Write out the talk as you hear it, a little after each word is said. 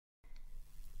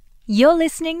You're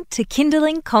listening to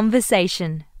Kindling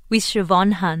Conversation with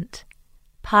Siobhan Hunt,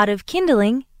 part of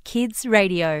Kindling Kids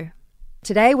Radio.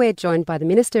 Today we're joined by the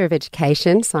Minister of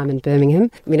Education, Simon Birmingham.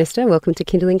 Minister, welcome to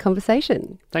Kindling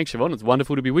Conversation. Thanks, Siobhan. It's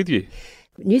wonderful to be with you.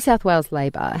 New South Wales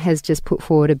Labor has just put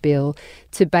forward a bill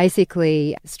to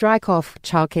basically strike off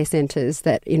childcare centres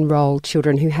that enrol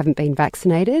children who haven't been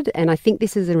vaccinated. And I think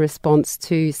this is in response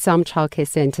to some childcare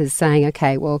centres saying,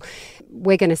 OK, well,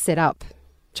 we're going to set up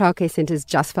childcare centres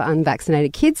just for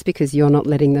unvaccinated kids because you're not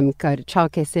letting them go to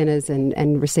childcare centres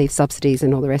and receive subsidies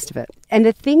and all the rest of it. And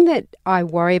the thing that I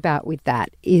worry about with that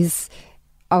is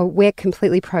we're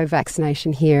completely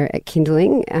pro-vaccination here at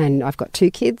Kindling, and I've got two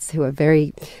kids who are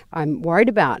I'm worried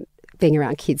about being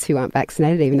around kids who aren't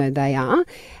vaccinated, even though they are.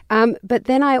 But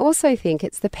then I also think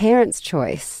it's the parents'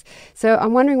 choice. So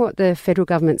I'm wondering what the federal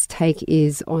government's take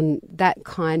is on that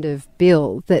kind of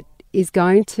bill that is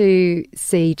going to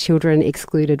see children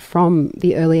excluded from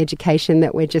the early education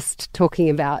that we're just talking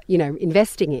about,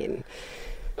 investing in.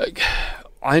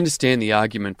 I understand the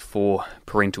argument for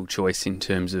parental choice in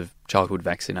terms of childhood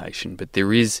vaccination, but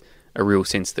there is a real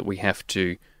sense that we have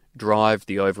to drive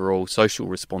the overall social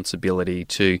responsibility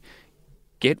to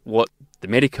get what the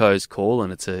medicos call,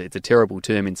 and it's a terrible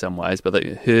term in some ways, but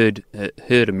the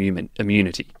herd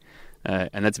immunity.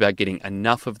 And that's about getting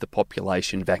enough of the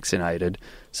population vaccinated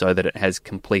so that it has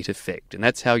complete effect. And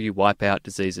that's how you wipe out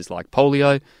diseases like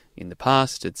polio in the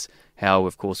past. It's how,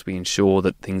 of course, we ensure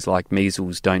that things like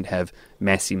measles don't have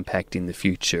mass impact in the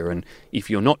future. And if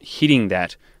you're not hitting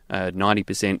that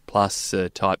 90% plus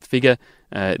type figure,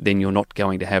 then you're not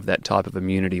going to have that type of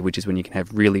immunity, which is when you can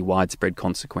have really widespread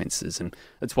consequences. And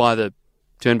that's why the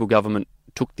Turnbull government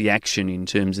took the action in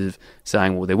terms of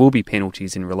saying, well, there will be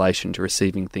penalties in relation to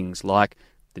receiving things like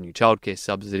the new childcare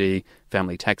subsidy,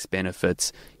 family tax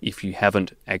benefits, if you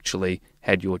haven't actually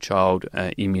had your child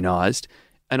immunised.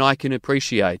 And I can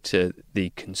appreciate the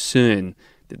concern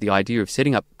that the idea of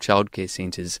setting up childcare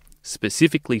centres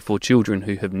specifically for children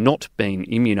who have not been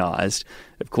immunised,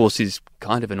 of course, is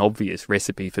kind of an obvious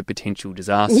recipe for potential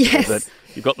disaster. Yes. But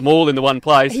you've got them all in the one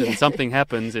place and something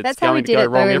happens, it's going to go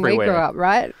wrong everywhere. That's how we did it when we grew up,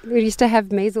 right? We used to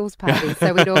have measles parties,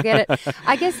 so we'd all get it.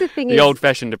 I guess the thing is... The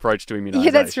old-fashioned approach to immunisation.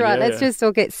 Yeah, that's right. Let's just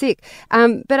all get sick.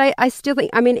 But I still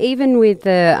think, even with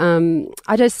the...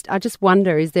 I just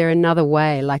wonder, is there another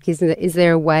way? Like, is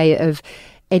there a way of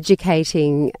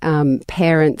educating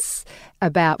parents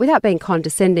about, without being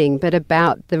condescending, but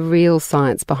about the real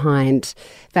science behind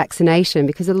vaccination?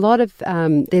 Because a lot of,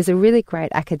 there's a really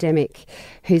great academic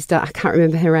who's done, I can't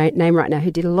remember her name right now,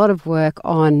 who did a lot of work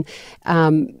on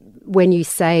when you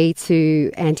say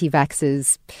to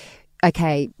anti-vaxxers,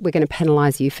 okay, we're going to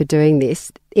penalise you for doing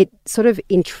this, it sort of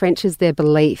entrenches their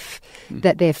belief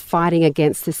that they're fighting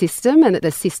against the system and that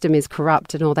the system is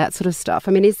corrupt and all that sort of stuff.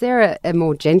 I mean, is there a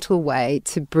more gentle way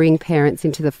to bring parents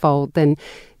into the fold than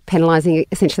penalising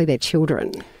essentially their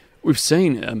children? We've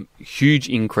seen a huge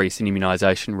increase in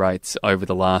immunisation rates over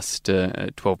the last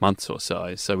 12 months or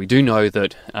so. So we do know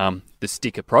that the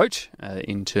stick approach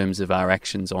in terms of our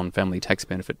actions on family tax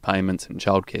benefit payments and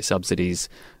childcare subsidies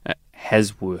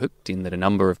has worked, in that a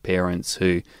number of parents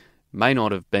who may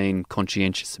not have been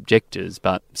conscientious objectors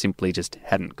but simply just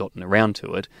hadn't gotten around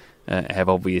to it have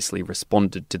obviously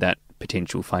responded to that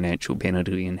potential financial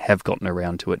penalty and have gotten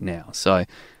around to it now. So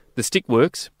the stick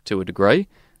works to a degree.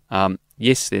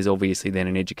 Yes, there's obviously then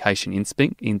an education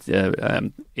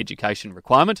education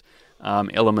requirement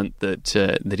element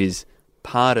that is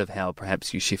part of how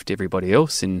perhaps you shift everybody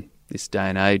else in this day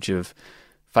and age of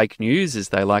fake news, as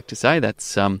they like to say.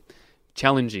 That's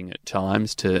challenging at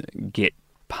times to get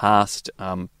past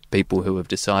people who have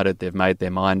decided they've made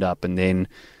their mind up and then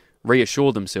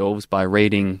reassure themselves by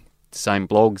reading the same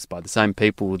blogs by the same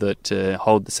people that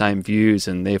hold the same views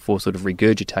and therefore sort of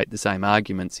regurgitate the same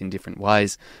arguments in different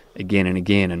ways again and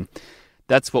again. And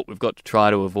that's what we've got to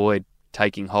try to avoid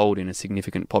taking hold in a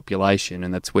significant population,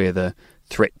 and that's where the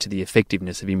threat to the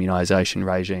effectiveness of immunisation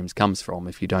regimes comes from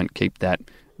if you don't keep that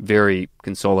very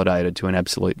consolidated to an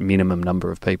absolute minimum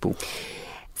number of people.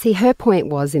 See, her point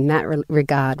was, in that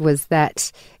regard, was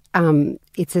that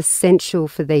it's essential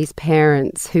for these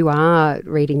parents who are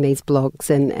reading these blogs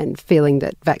and feeling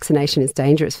that vaccination is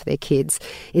dangerous for their kids,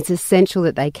 it's essential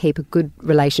that they keep a good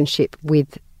relationship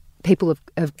with people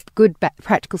of good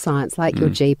practical science, like your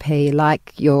GP,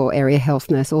 like your area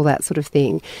health nurse, all that sort of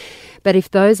thing. But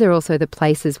if those are also the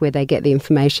places where they get the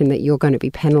information that you're going to be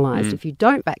penalised if you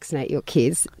don't vaccinate your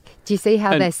kids, do you see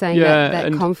how they're saying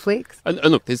that conflicts? And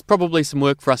look, there's probably some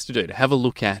work for us to do to have a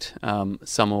look at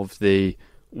some of the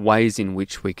ways in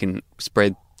which we can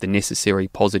spread the necessary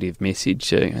positive message.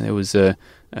 There was a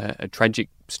tragic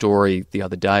story the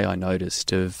other day I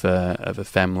noticed of a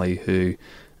family who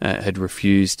had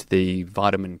refused the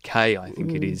vitamin K, I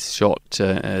think it is, shot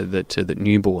that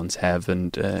newborns have,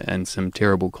 and some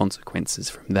terrible consequences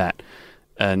from that.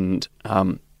 And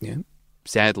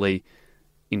sadly,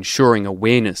 ensuring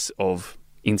awareness of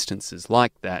instances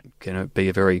like that can be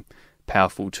a very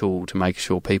powerful tool to make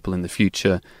sure people in the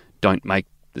future don't make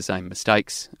the same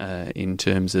mistakes in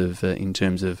terms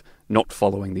of not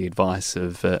following the advice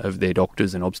of their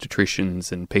doctors and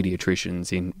obstetricians and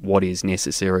paediatricians in what is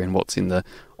necessary and what's in the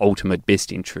ultimate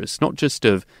best interest, not just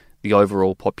of the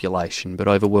overall population, but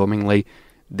overwhelmingly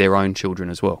their own children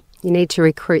as well. You need to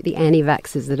recruit the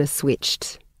anti-vaxxers that are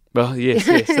switched. Well, yes,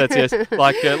 that's yes.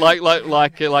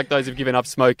 Like those who've given up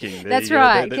smoking. That's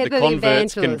right. The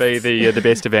converts can be the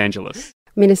best evangelists.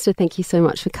 Minister, thank you so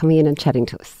much for coming in and chatting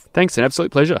to us. Thanks, an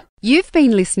absolute pleasure. You've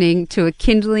been listening to a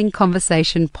Kindling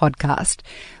Conversation podcast.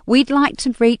 We'd like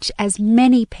to reach as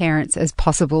many parents as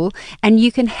possible, and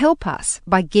you can help us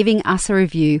by giving us a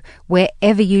review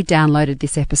wherever you downloaded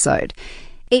this episode.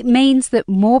 It means that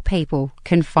more people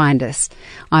can find us.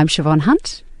 I'm Siobhan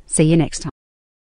Hunt. See you next time.